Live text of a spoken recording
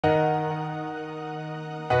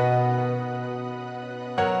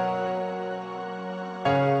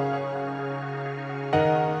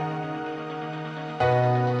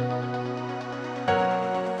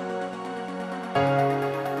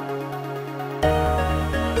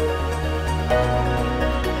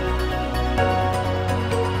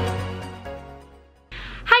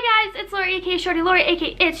it's Shorty Lori,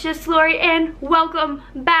 aka It's Just Lori, and welcome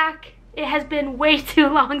back. It has been way too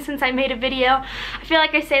long since I made a video. I feel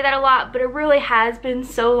like I say that a lot, but it really has been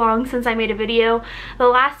so long since I made a video. The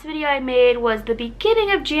last video I made was the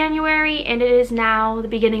beginning of January, and it is now the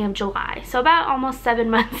beginning of July. So about almost 7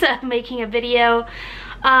 months of making a video.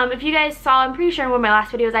 If you guys saw, I'm pretty sure in one of my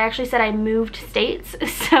last videos I actually said I moved states,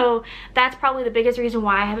 so that's probably the biggest reason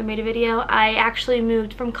why I haven't made a video. I actually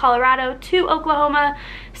moved from Colorado to Oklahoma,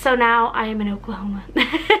 so now I am in Oklahoma.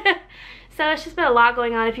 So it's just been a lot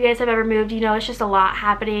going on. If you guys have ever moved, you know it's just a lot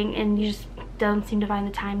happening and you just don't seem to find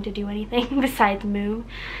the time to do anything besides move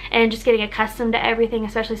and just getting accustomed to everything,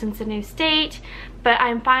 especially since it's a new state. But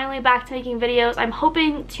I'm finally back to making videos. I'm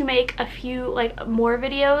hoping to make a few more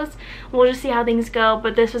videos. We'll just see how things go,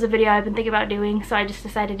 but this was a video I've been thinking about doing, so I just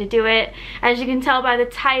decided to do it. As you can tell by the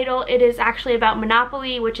title, it is actually about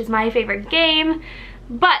Monopoly, which is my favorite game.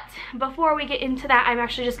 But before we get into that, I'm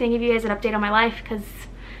actually just gonna give you guys an update on my life, because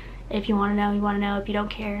if you want to know, you want to know. If you don't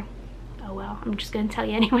care, oh well, I'm just gonna tell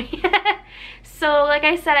you anyway. So like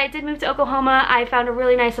I said, I did move to Oklahoma. I found a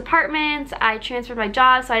really nice apartment. I transferred my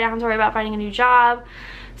job, so I don't have to worry about finding a new job.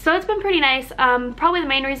 So it's been pretty nice. Probably the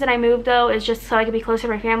main reason I moved though is just so I could be closer to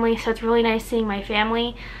my family. So it's really nice seeing my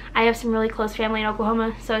family. I have some really close family in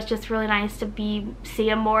Oklahoma, so it's just really nice to see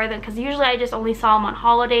them more than, because usually I just only saw them on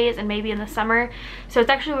holidays and maybe in the summer. So it's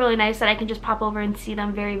actually really nice that I can just pop over and see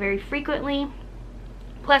them very, very frequently.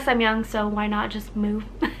 Plus I'm young, so why not just move?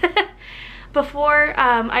 Before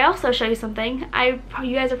I also show you something,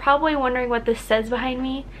 you guys are probably wondering what this says behind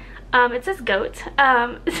me. It says GOAT.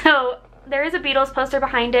 So there is a Beatles poster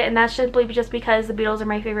behind it, and that's simply just because the Beatles are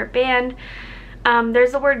my favorite band.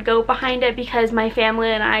 There's the word GOAT behind it because my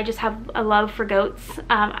family and I just have a love for goats.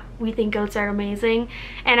 We think goats are amazing,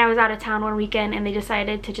 and I was out of town one weekend and they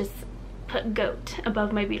decided to just put GOAT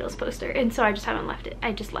above my Beatles poster, and so I just haven't left it.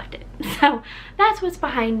 I just left it. So that's what's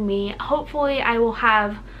behind me. Hopefully I will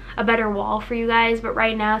have a better wall for you guys, but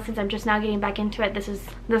right now, since I'm just now getting back into it, this is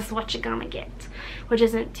what you're gonna get, which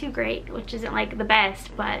isn't too great, which isn't like the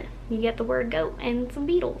best, but you get the word GOAT and some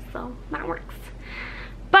Beatles, so that works.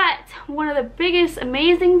 But one of the biggest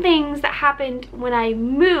amazing things that happened when I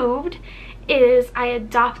moved is I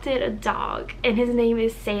adopted a dog, and his name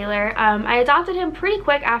is Sailor. I adopted him pretty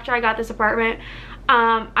quick after I got this apartment.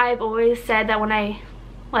 I've always said that when I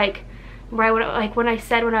when I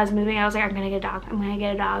said when I was moving, I was like, I'm gonna get a dog, I'm gonna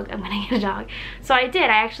get a dog, I'm gonna get a dog. So I did.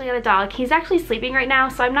 I actually got a dog. He's actually sleeping right now,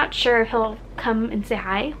 so I'm not sure if he'll come and say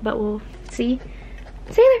hi, but we'll see.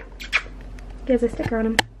 Sailor! He has a sticker on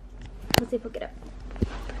him. Let's see if he'll get up.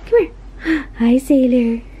 Come here. Hi,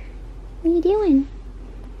 Sailor. What are you doing?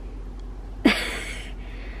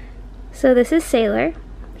 So this is Sailor.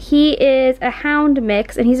 He is a hound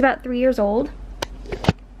mix, and he's about 3 years old.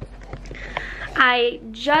 I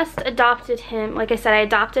just adopted him. Like I said, I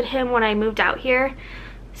adopted him when I moved out here.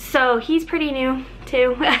 So he's pretty new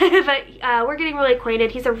too, but we're getting really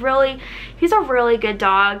acquainted. He's a really good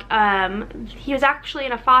dog. He was actually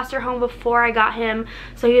in a foster home before I got him,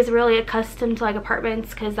 so he was really accustomed to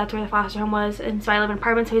apartments, because that's where the foster home was, and so I live in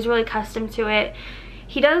apartments, so he's really accustomed to it.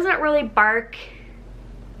 He doesn't really bark.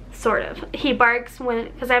 Sort of. He barks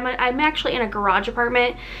because I'm actually in a garage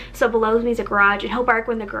apartment, so below me is a garage, and he'll bark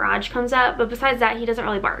when the garage comes up, but besides that he doesn't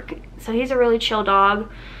really bark. So he's a really chill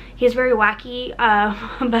dog. He's very wacky,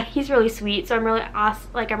 but he's really sweet, so I'm really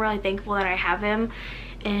I'm really thankful that I have him,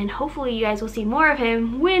 and hopefully you guys will see more of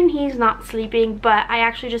him when he's not sleeping. But I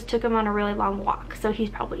actually just took him on a really long walk, so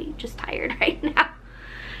he's probably just tired right now.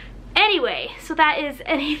 Anyway, so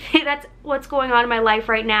that's what's going on in my life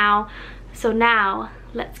right now. So now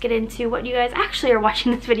let's get into what you guys actually are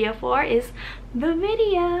watching this video for, is the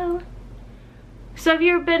video. So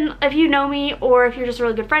if you know me, or if you're just a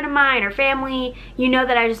really good friend of mine or family, you know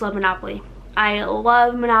that I just love Monopoly. I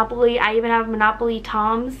love Monopoly. I even have Monopoly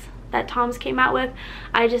Toms that Toms came out with.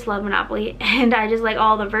 I just love Monopoly, and I just like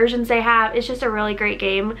all the versions they have. It's just a really great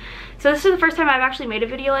game. So this is the first time I've actually made a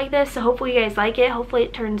video like this, so hopefully you guys like it. Hopefully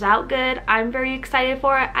it turns out good. I'm very excited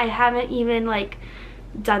for it. I haven't even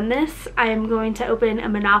done this. I'm going to open a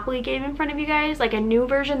Monopoly game in front of you guys, like a new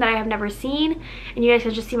version that I have never seen, and you guys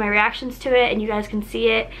can just see my reactions to it, and you guys can see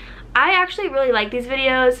it. I actually really like these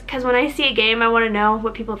videos because when I see a game, I want to know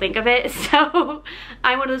what people think of it. So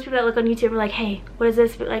I'm one of those people that look on YouTube and are like, hey, what is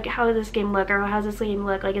this, how does this game look, or how does this game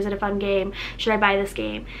look, is it a fun game, should I buy this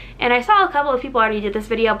game? And I saw a couple of people already did this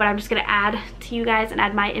video, but I'm just gonna add to you guys and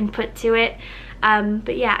add my input to it.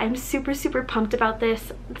 But yeah, I'm super pumped about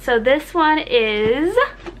this. So this one is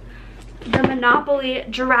the Monopoly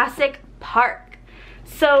Jurassic Park.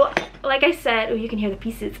 So like I said, oh, you can hear the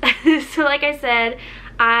pieces. So like I said,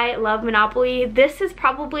 I love Monopoly. This is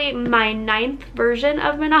probably my 9th version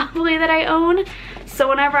of Monopoly that I own. So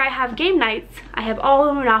whenever I have game nights, I have all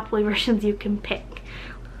the Monopoly versions you can pick.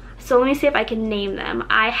 So let me see if I can name them.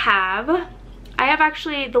 I have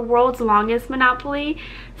actually the world's longest Monopoly.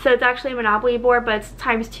 So it's actually a Monopoly board, but it's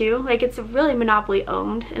 ×2. Like, it's really Monopoly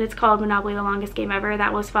owned, and it's called Monopoly the Longest Game Ever.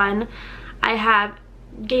 That was fun. I have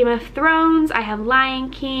Game of Thrones, I have Lion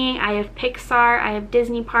King, I have Pixar, I have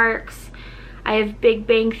Disney Parks, I have Big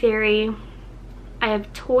Bang Theory, I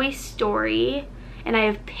have Toy Story, and I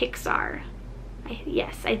have Pixar.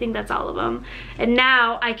 Yes, I think that's all of them. And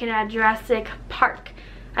now I can add Jurassic Park.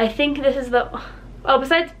 I think this is the, oh,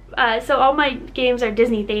 besides, so all my games are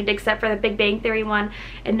Disney themed except for the Big Bang Theory one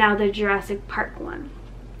and now the Jurassic Park one.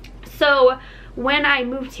 So when I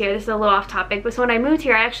moved here, this is a little off topic, but so when I moved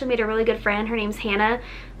here, I actually made a really good friend. Her name's Hannah.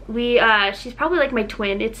 She's probably like my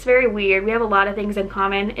twin. It's very weird. We have a lot of things in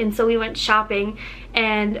common. And so we went shopping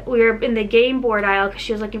and we were in the game board aisle because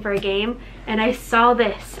she was looking for a game. And I saw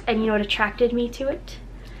this, and you know what attracted me to it?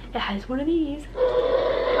 It has one of these.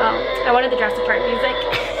 Oh, I wanted the Jurassic Park music.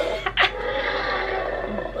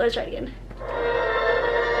 Let's try it again.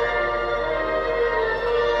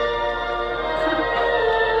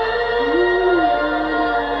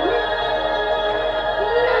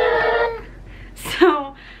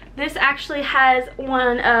 So this actually has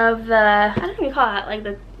one of the, I don't know what you call that, like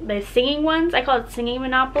the singing ones. I call it Singing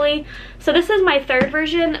Monopoly. So this is my 3rd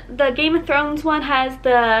version. The Game of Thrones one has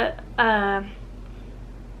the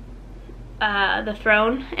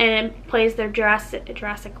throne, and it plays the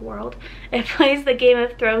Jurassic World. It plays the Game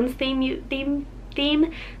of Thrones theme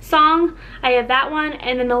song. I have that one,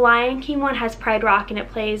 and then the Lion King one has Pride Rock, and it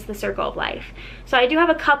plays the Circle of Life. So I do have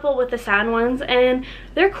a couple with the sound ones, and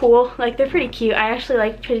they're cool. Like, they're pretty cute. I actually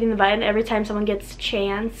like hitting the button every time someone gets a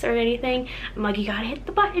chance or anything. I'm like, you gotta hit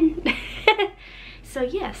the button. So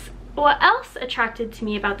yes. What else attracted to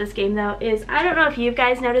me about this game though is, I don't know if you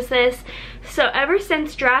guys noticed this, so ever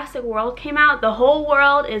since Jurassic World came out, the whole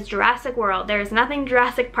world is Jurassic World. There's nothing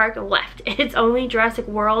Jurassic Park left. It's only Jurassic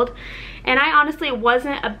World. And I honestly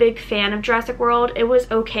wasn't a big fan of Jurassic World. It was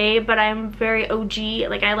okay, but I'm very OG.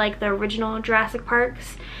 Like, I like the original Jurassic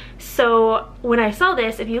Parks. So when I saw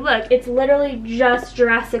this, if you look, it's literally just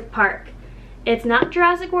Jurassic Park. It's not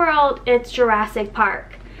Jurassic World, it's Jurassic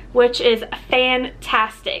Park, which is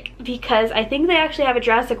fantastic because I think they actually have a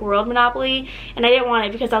Jurassic World Monopoly, and I didn't want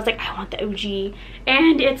it because I was like, I want the OG.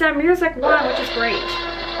 And it's a Music 1, which is great.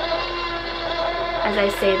 As I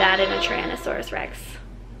say that in a Tyrannosaurus Rex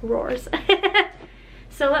roars.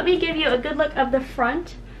 So let me give you a good look of the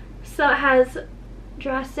front. So it has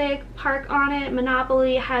Jurassic Park on it,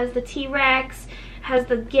 Monopoly, has the T-Rex, has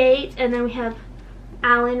the gate, and then we have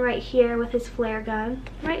Alan right here with his flare gun.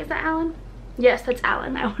 Right, is that Alan? Yes, that's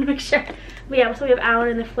Alan. I want to make sure. But yeah, so we have Alan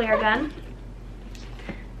and the flare gun.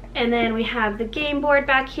 And then we have the game board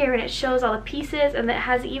back here, and it shows all the pieces, and it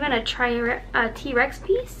has even a T-Rex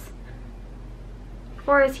piece.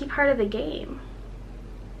 Or is he part of the game?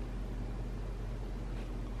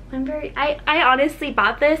 I honestly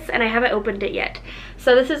bought this and I haven't opened it yet.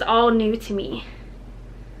 So this is all new to me.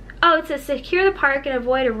 Oh, it says secure the park and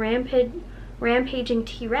avoid a rampaging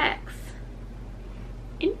T-Rex.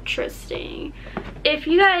 Interesting. If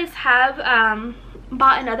you guys have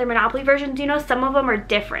bought another Monopoly versions, you know some of them are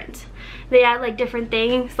different. They add like different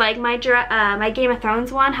things. Like my Game of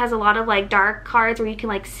Thrones one has a lot of like dark cards where you can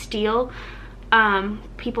like steal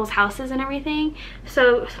people's houses and everything.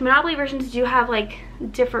 So Monopoly versions do have like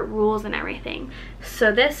different rules and everything.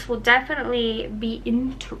 So this will definitely be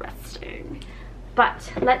interesting.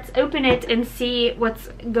 But let's open it and see what's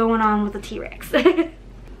going on with the T-Rex.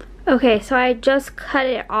 Okay, so I just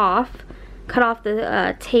cut off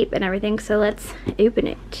the tape and everything, so let's open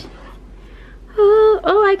it.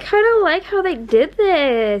 Oh, I kind of like how they did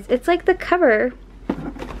this. It's like the cover.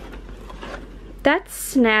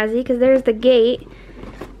 That's snazzy because there's the gate,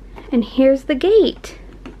 and here's the gate.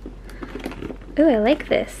 Oh, I like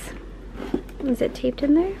this. Is it taped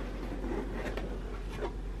in there?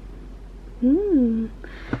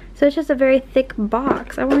 So it's just a very thick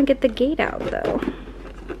box. I want to get the gate out though.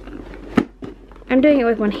 I'm doing it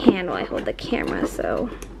with one hand while I hold the camera, so.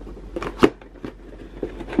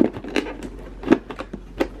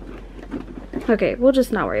 Okay, we'll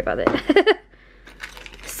just not worry about it.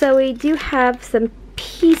 So we do have some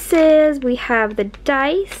pieces. We have the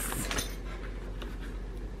dice.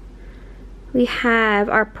 We have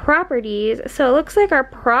our properties. So it looks like our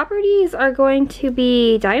properties are going to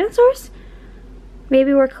be dinosaurs.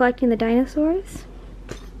 Maybe we're collecting the dinosaurs.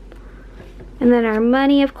 And then our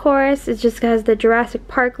money, of course, it just has the Jurassic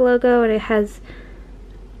Park logo, and it has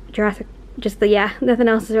Jurassic, just the, yeah, nothing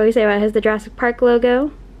else to really say about it. It has the Jurassic Park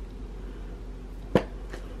logo.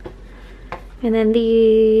 And then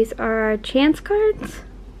these are our chance cards.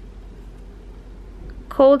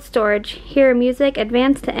 Cold storage. Hear music,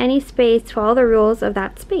 advance to any space, follow the rules of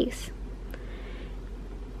that space.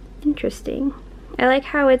 Interesting. I like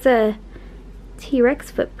how it's a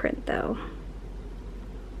T-Rex footprint though.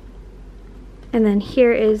 And then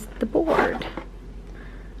here is the board.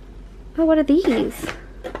 Oh, what are these?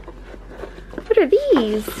 What are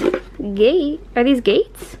these? Gate? Are these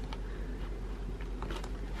gates?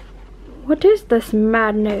 What is this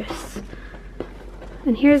madness?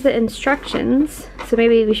 And here's the instructions. So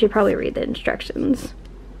maybe we should probably read the instructions.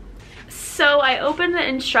 So I opened the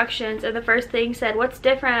instructions and the first thing said, what's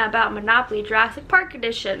different about Monopoly Jurassic Park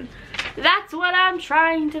Edition? That's what I'm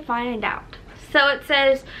trying to find out. So it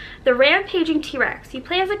says, the rampaging T-Rex. You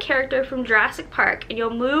play as a character from Jurassic Park and you'll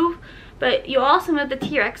move, but you'll also move the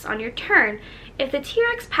T-Rex on your turn. If the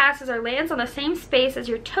T-Rex passes or lands on the same space as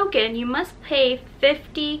your token, you must pay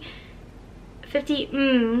 50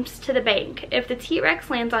 to the bank. If the T-Rex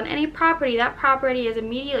lands on any property, that property is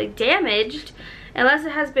immediately damaged unless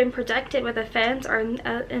it has been protected with a fence or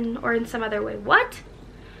in some other way. What?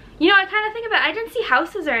 You know, I kind of think about it. I didn't see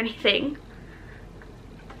houses or anything.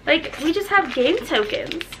 Like, we just have game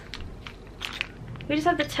tokens. We just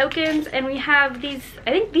have the tokens and we have these,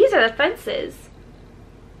 I think these are the fences.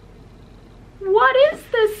 What is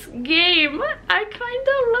this game? I kind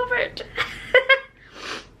of love it.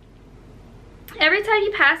 Every time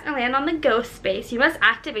you pass and land on the ghost space, you must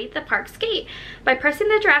activate the park's gate by pressing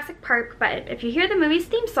the Jurassic Park button. If you hear the movie's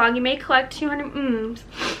theme song, you may collect 200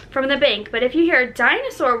 from the bank. But if you hear a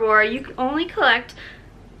dinosaur roar, you can only collect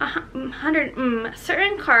 100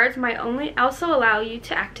 Certain cards might also allow you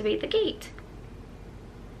to activate the gate.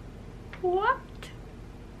 What?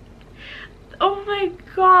 Oh my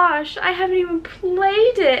gosh, I haven't even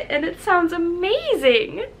played it and it sounds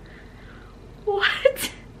amazing.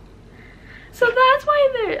 What? So that's why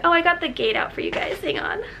there, oh, I got the gate out for you guys, hang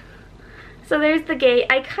on. So there's the gate.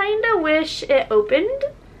 I kind of wish it opened,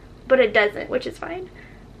 but it doesn't, which is fine.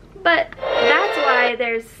 But that's why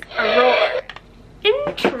there's a roar.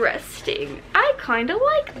 Interesting. I kind of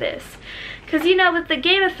like this. Because, you know, with the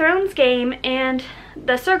Game of Thrones game and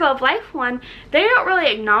the Circle of Life one, they don't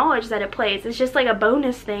really acknowledge that it plays. It's just like a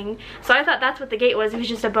bonus thing. So I thought that's what the gate was. It was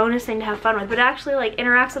just a bonus thing to have fun with. But it actually, like,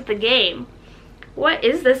 interacts with the game. What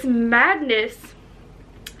is this madness?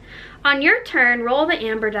 On your turn, roll the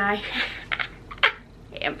amber die.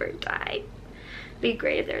 Amber die. Be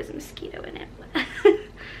great if there was a mosquito in it.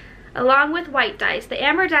 Along with white dice, the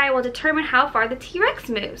amber die will determine how far the T-Rex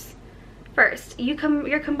moves. First, your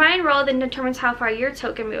combined roll then determines how far your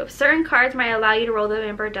token moves. Certain cards might allow you to roll the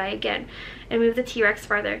amber die again and move the T-Rex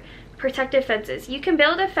farther. Protective fences. You can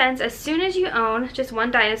build a fence as soon as you own just one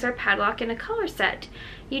dinosaur padlock in a color set.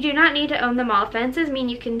 You do not need to own them all. Fences mean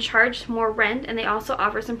you can charge more rent, and they also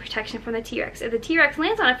offer some protection from the T-Rex. If the T-Rex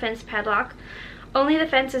lands on a fence padlock, only the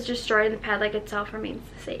fence is destroyed and the padlock itself remains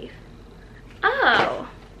safe. Oh,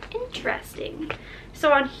 interesting.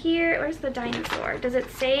 So on here, where's the dinosaur? Does it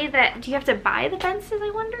say that, do you have to buy the fences, I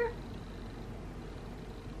wonder?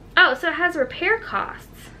 Oh, so it has repair costs.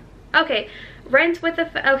 Okay, rent with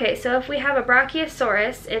the, okay, so if we have a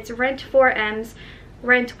Brachiosaurus, it's rent 4 M's,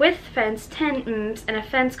 rent with fence 10 M's, and a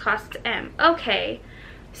fence costs M. Okay,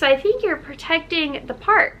 so I think you're protecting the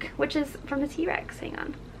park, which is from the T-Rex. Hang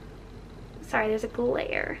on. Sorry, there's a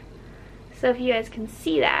glare. So if you guys can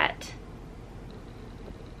see that.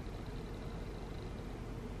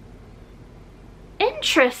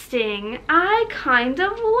 Interesting. I kind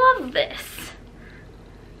of love this.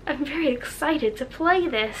 I'm very excited to play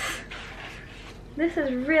this. This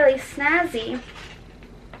is really snazzy.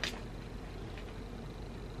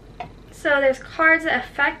 So there's cards that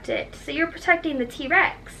affect it. So you're protecting the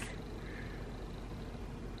T-Rex.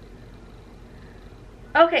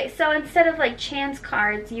 Okay, so instead of like chance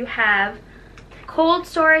cards, you have cold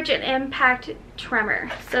storage and impact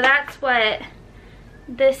tremor. So that's what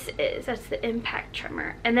this is. That's the impact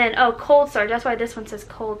tremor. And then, oh, cold storage. That's why this one says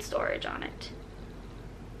cold storage on it.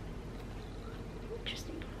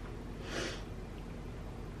 Interesting.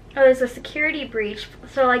 Oh, there's a security breach.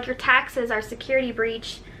 So like your taxes are security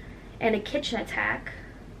breach and a kitchen attack.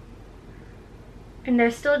 And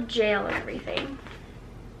there's still jail and everything.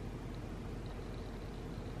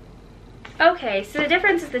 Okay, so the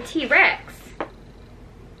difference is the T-Rex.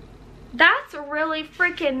 That's really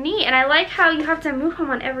freaking neat. And I like how you have to move him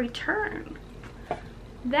on every turn.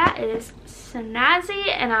 That is snazzy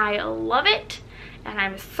and I love it. and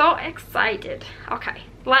I'm so excited. Okay,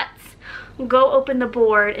 let's go open the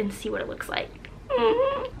board and see what it looks like.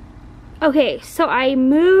 Okay, so I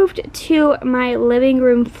moved to my living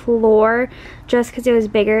room floor just because it was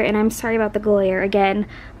bigger, and I'm sorry about the glare. Again,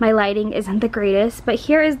 my lighting isn't the greatest, but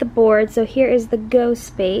here is the board. So here is the Go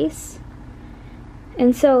space.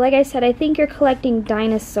 And so, like I said, I think you're collecting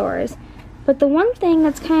dinosaurs. But the one thing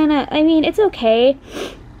that's kind of, I mean, it's okay,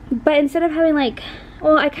 but instead of having like,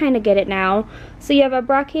 well, I kind of get it now. So you have a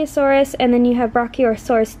Brachiosaurus, and then you have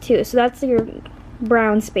Brachiosaurus 2. So that's your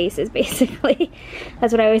brown spaces, basically.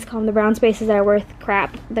 That's what I always call them, the brown spaces that are worth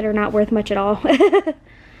crap, that are not worth much at all.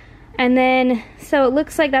 And then, so it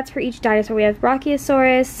looks like that's for each dinosaur. We have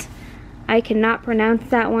Brachiosaurus. I cannot pronounce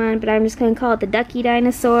that one, but I'm just going to call it the ducky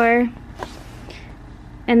dinosaur.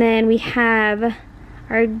 And then we have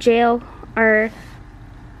our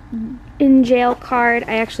in jail card.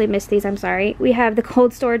 I actually missed these, I'm sorry. We have the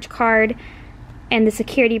cold storage card and the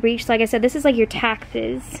security breach. So like I said, this is like your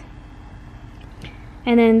taxes.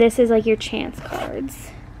 And then this is like your chance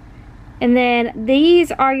cards. And then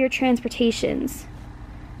these are your transportations.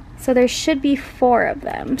 So there should be 4 of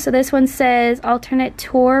them. So this one says alternate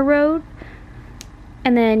tour road.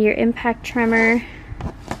 And then your impact tremor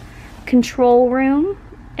control room.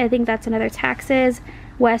 I think that's another taxes.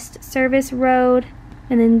 West Service Road,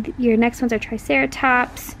 and then your next ones are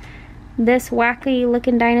Triceratops. This wacky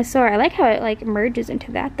looking dinosaur. I like how it like merges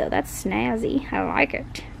into that though. That's snazzy. I like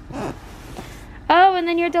it. Oh, and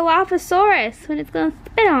then your Dilophosaurus when it's gonna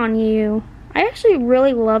spit on you. I actually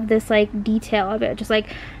really love this like detail of it, just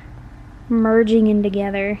like merging in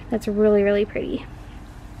together. That's really, really pretty.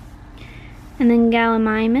 And then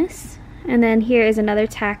Gallimimus, and then here is another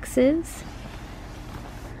taxes.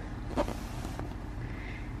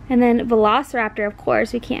 And then Velociraptor, of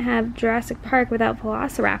course. We can't have Jurassic Park without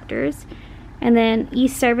Velociraptors. And then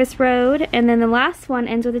East Service Road. And then the last one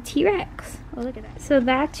ends with a T-Rex. Oh, look at that. So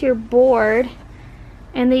that's your board.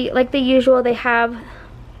 And they, like the usual, they have,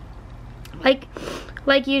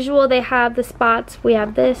 like usual, they have the spots. We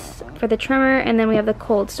have this for the tremor, and then we have the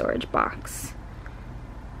cold storage box.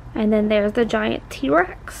 And then there's the giant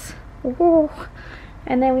T-Rex. Ooh.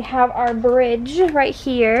 And then we have our bridge right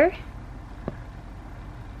here.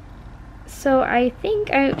 So I think,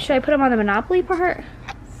 should I put him on the Monopoly part?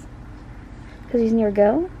 Because he's near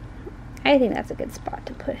Go? I think that's a good spot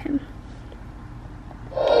to put him.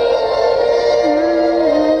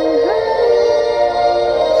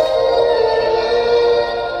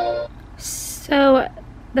 So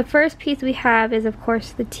the first piece we have is of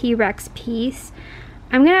course the T-Rex piece.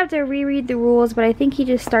 I'm gonna have to reread the rules, but I think he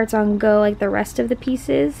just starts on Go like the rest of the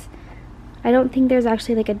pieces. I don't think there's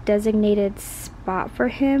actually like a designated spot for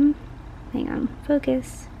him. Hang on,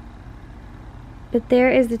 focus. But there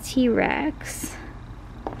is the T-Rex.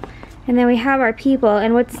 And then we have our people,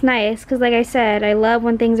 and what's nice, because like I said, I love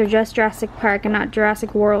when things are just Jurassic Park and not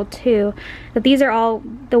Jurassic World 2, that these are all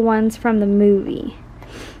the ones from the movie.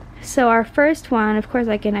 So our first one, of course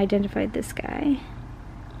I can identify this guy.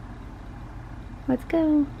 Let's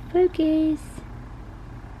go, focus.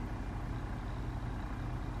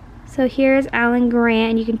 So here's Alan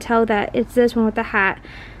Grant, and you can tell that it's this one with the hat.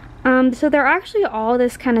 So they're actually all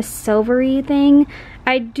this kind of silvery thing.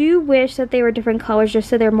 I do wish that they were different colors just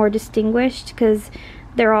so they're more distinguished, because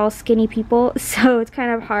they're all skinny people, so it's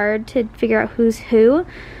kind of hard to figure out who's who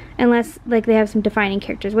unless like they have some defining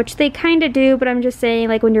characters, which they kind of do, but I'm just saying,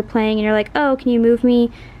 like when you're playing and you're like, oh, can you move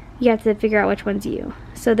me? You have to figure out which one's you.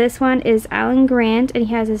 So this one is Alan Grant, and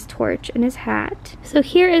he has his torch and his hat. So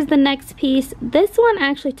here is the next piece. This one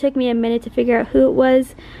actually took me a minute to figure out who it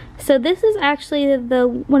was. So this is actually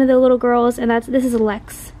one of the little girls, and this is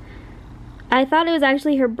Lex. I thought it was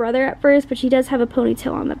actually her brother at first, but she does have a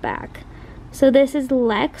ponytail on the back. So this is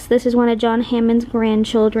Lex. This is one of John Hammond's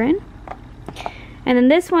grandchildren. And then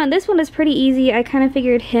this one is pretty easy. I kind of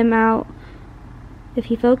figured him out. If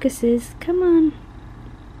he focuses, come on.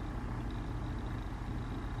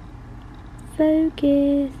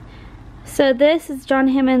 Focus. So this is John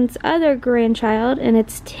Hammond's other grandchild, and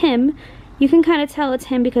it's Tim. You can kind of tell it's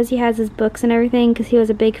him because he has his books and everything, because he was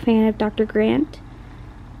a big fan of Dr. Grant.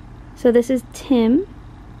 So this is Tim.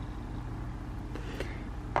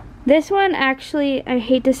 This one actually, I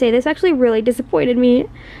hate to say this, actually really disappointed me.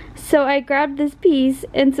 So I grabbed this piece,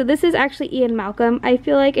 and so this is actually Ian Malcolm. I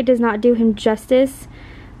feel like it does not do him justice.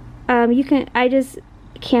 I just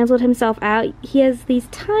canceled himself out. He has these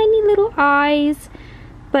tiny little eyes,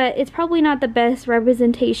 but it's probably not the best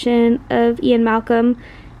representation of Ian Malcolm.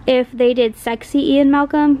 If they did sexy Ian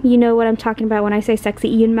Malcolm, you know what I'm talking about when I say sexy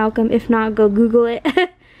Ian Malcolm. If not, go Google it.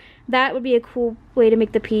 that would be a cool way to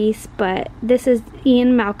make the piece. But this is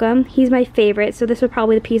Ian Malcolm. He's my favorite, so this was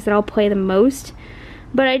probably the piece that I'll play the most.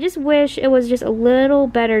 But I just wish it was just a little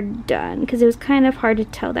better done, because it was kind of hard to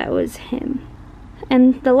tell that was him.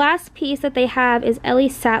 And the last piece that they have is Ellie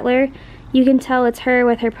Sattler. You can tell it's her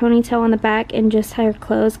with her ponytail on the back and just her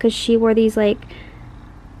clothes, because she wore these like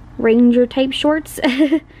ranger type shorts.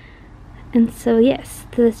 And so yes,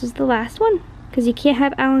 this is the last one, because you can't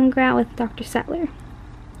have Alan Grant with Dr. Sattler.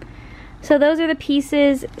 So those are the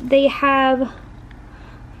pieces. They have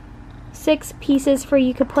 6 pieces for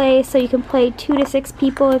you to play, so you can play 2 to 6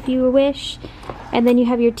 people if you wish. And then you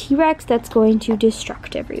have your T-Rex that's going to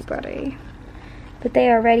destruct everybody. But they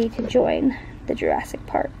are ready to join the Jurassic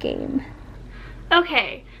Park game.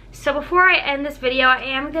 Okay, so before I end this video, I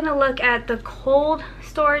am gonna look at the cold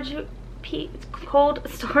storage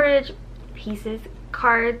pieces,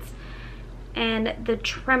 cards, and the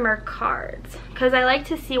tremor cards, because I like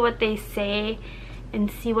to see what they say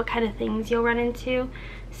and see what kind of things you'll run into.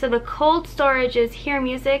 So the cold storage is hear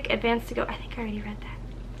music, advance to go. I think I already read that.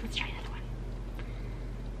 Let's try another one.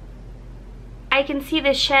 I can see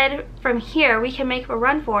the shed from here. We can make a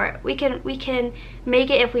run for it. We can make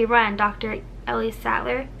it if we run, Dr. Ellie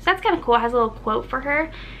Sattler. So that's kind of cool. It has a little quote for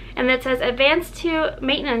her. And it says, advance to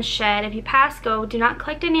maintenance shed. If you pass go, do not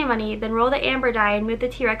collect any money, then roll the amber die and move the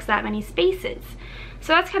T-Rex that many spaces.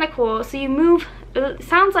 So that's kind of cool. So you move, it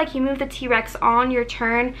sounds like you move the T-Rex on your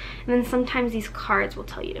turn, and then sometimes these cards will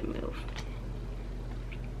tell you to move.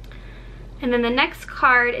 And then the next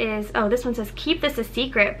card is, oh, this one says, keep this a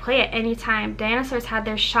secret, play at any time. Dinosaurs had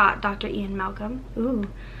their shot, Dr. Ian Malcolm. Ooh.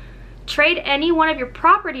 Trade any one of your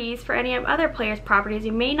properties for any of other players' properties.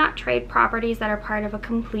 You may not trade properties that are part of a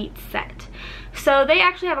complete set. So they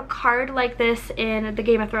actually have a card like this in the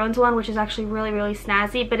Game of Thrones one, which is actually really, really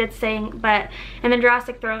snazzy. But it's saying, and then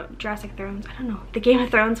Jurassic Thrones, I don't know, the Game of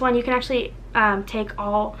Thrones one, you can actually take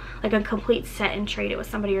all, like a complete set and trade it with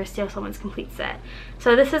somebody or steal someone's complete set.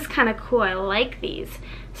 So this is kind of cool. I like these.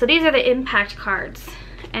 So these are the impact cards.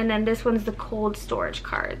 And then this one's the cold storage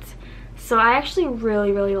cards. So I actually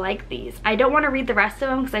really, really like these. I don't want to read the rest of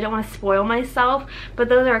them because I don't want to spoil myself, but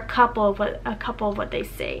those are a couple of what they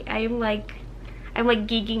say. I'm like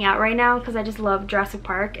geeking out right now because I just love Jurassic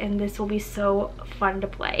Park, and this will be so fun to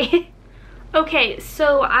play. Okay,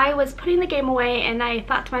 so I was putting the game away and I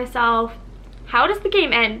thought to myself, how does the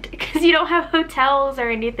game end? Because you don't have hotels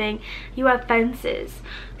or anything, you have fences.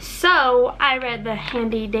 So I read the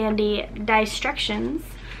handy dandy directions.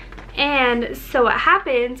 And so what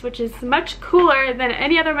happens, which is much cooler than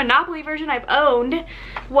any other Monopoly version I've owned,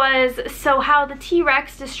 was so how the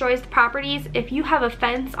T-Rex destroys the properties. If you have a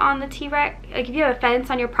fence on the T-Rex, like if you have a fence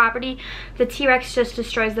on your property, the T-Rex just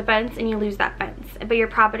destroys the fence and you lose that fence, but your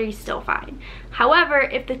property is still fine. However,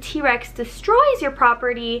 if the T-Rex destroys your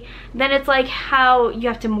property, then it's like how you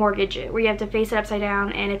have to mortgage it, where you have to face it upside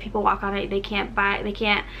down, and if people walk on it, they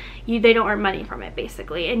don't earn money from it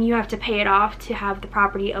basically, and you have to pay it off to have the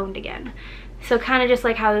property owned again. So kind of just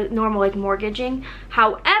like how normal like mortgaging.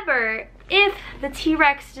 However, if the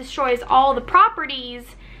T-Rex destroys all the properties,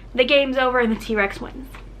 the game's over and the T-Rex wins.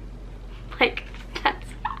 Like,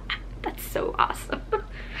 that's so awesome.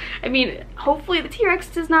 I mean, hopefully the T-Rex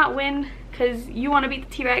does not win because you want to beat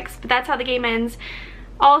the T-Rex, but that's how the game ends.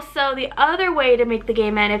 Also, the other way to make the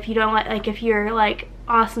game end, if you don't like if you're like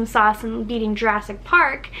awesome sauce and beating Jurassic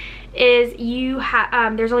Park, is you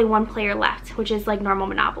have there's only one player left, which is like normal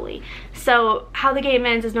Monopoly. So how the game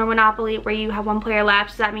ends is normal Monopoly, where you have one player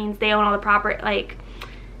left. So that means they own all the property. Like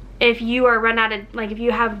if you are run out of, like if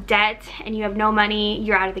you have debt and you have no money,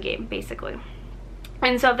 you're out of the game basically.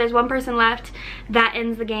 And so if there's one person left, that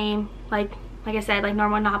ends the game. Like I said, like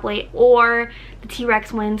normal Monopoly, or the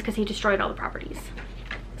T-Rex wins because he destroyed all the properties.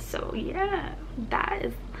 So yeah, that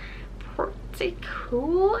is pretty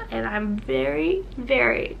cool, and I'm very,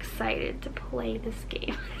 very excited to play this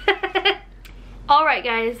game. Alright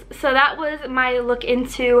guys, so that was my look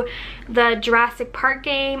into the Jurassic Park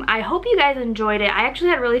game. I hope you guys enjoyed it. I actually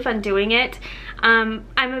had really fun doing it. I'm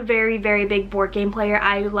a very, very big board game player.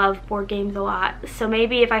 I love board games a lot. So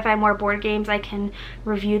maybe if I find more board games, I can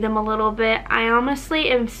review them a little bit. I honestly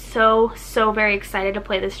am so very excited to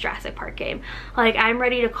play this Jurassic Park game. Like, I'm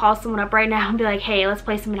ready to call someone up right now and be like, hey, let's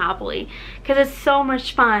play some Monopoly. Because it's so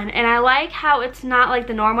much fun. And I like how it's not like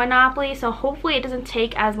the normal Monopoly, so hopefully it doesn't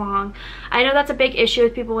take as long. I know that's a big issue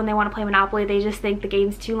with people when they want to play Monopoly. They just think the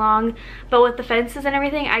game's too long. But with the fences and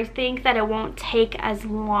everything, I think that it won't take as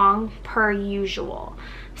long per usual.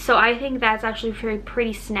 So I think that's actually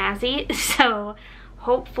pretty snazzy. So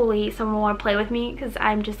hopefully someone will want to play with me, because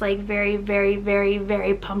I'm just like very, very, very,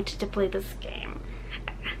 very pumped to play this game.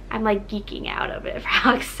 I'm like geeking out of it for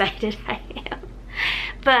how excited I am.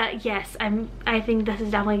 But yes, I think this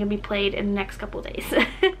is definitely gonna be played in the next couple days.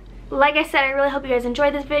 Like I said, I really hope you guys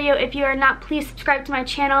enjoyed this video. If you are not, please subscribe to my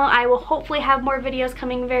channel. I will hopefully have more videos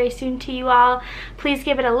coming very soon to you all. Please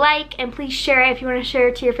give it a like, and please share it if you want to share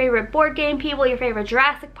it to your favorite board game people, your favorite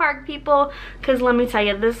Jurassic Park people, because let me tell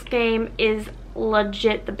you, this game is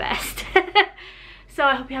legit the best. So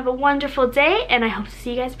I hope you have a wonderful day, and I hope to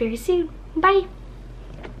see you guys very soon. Bye!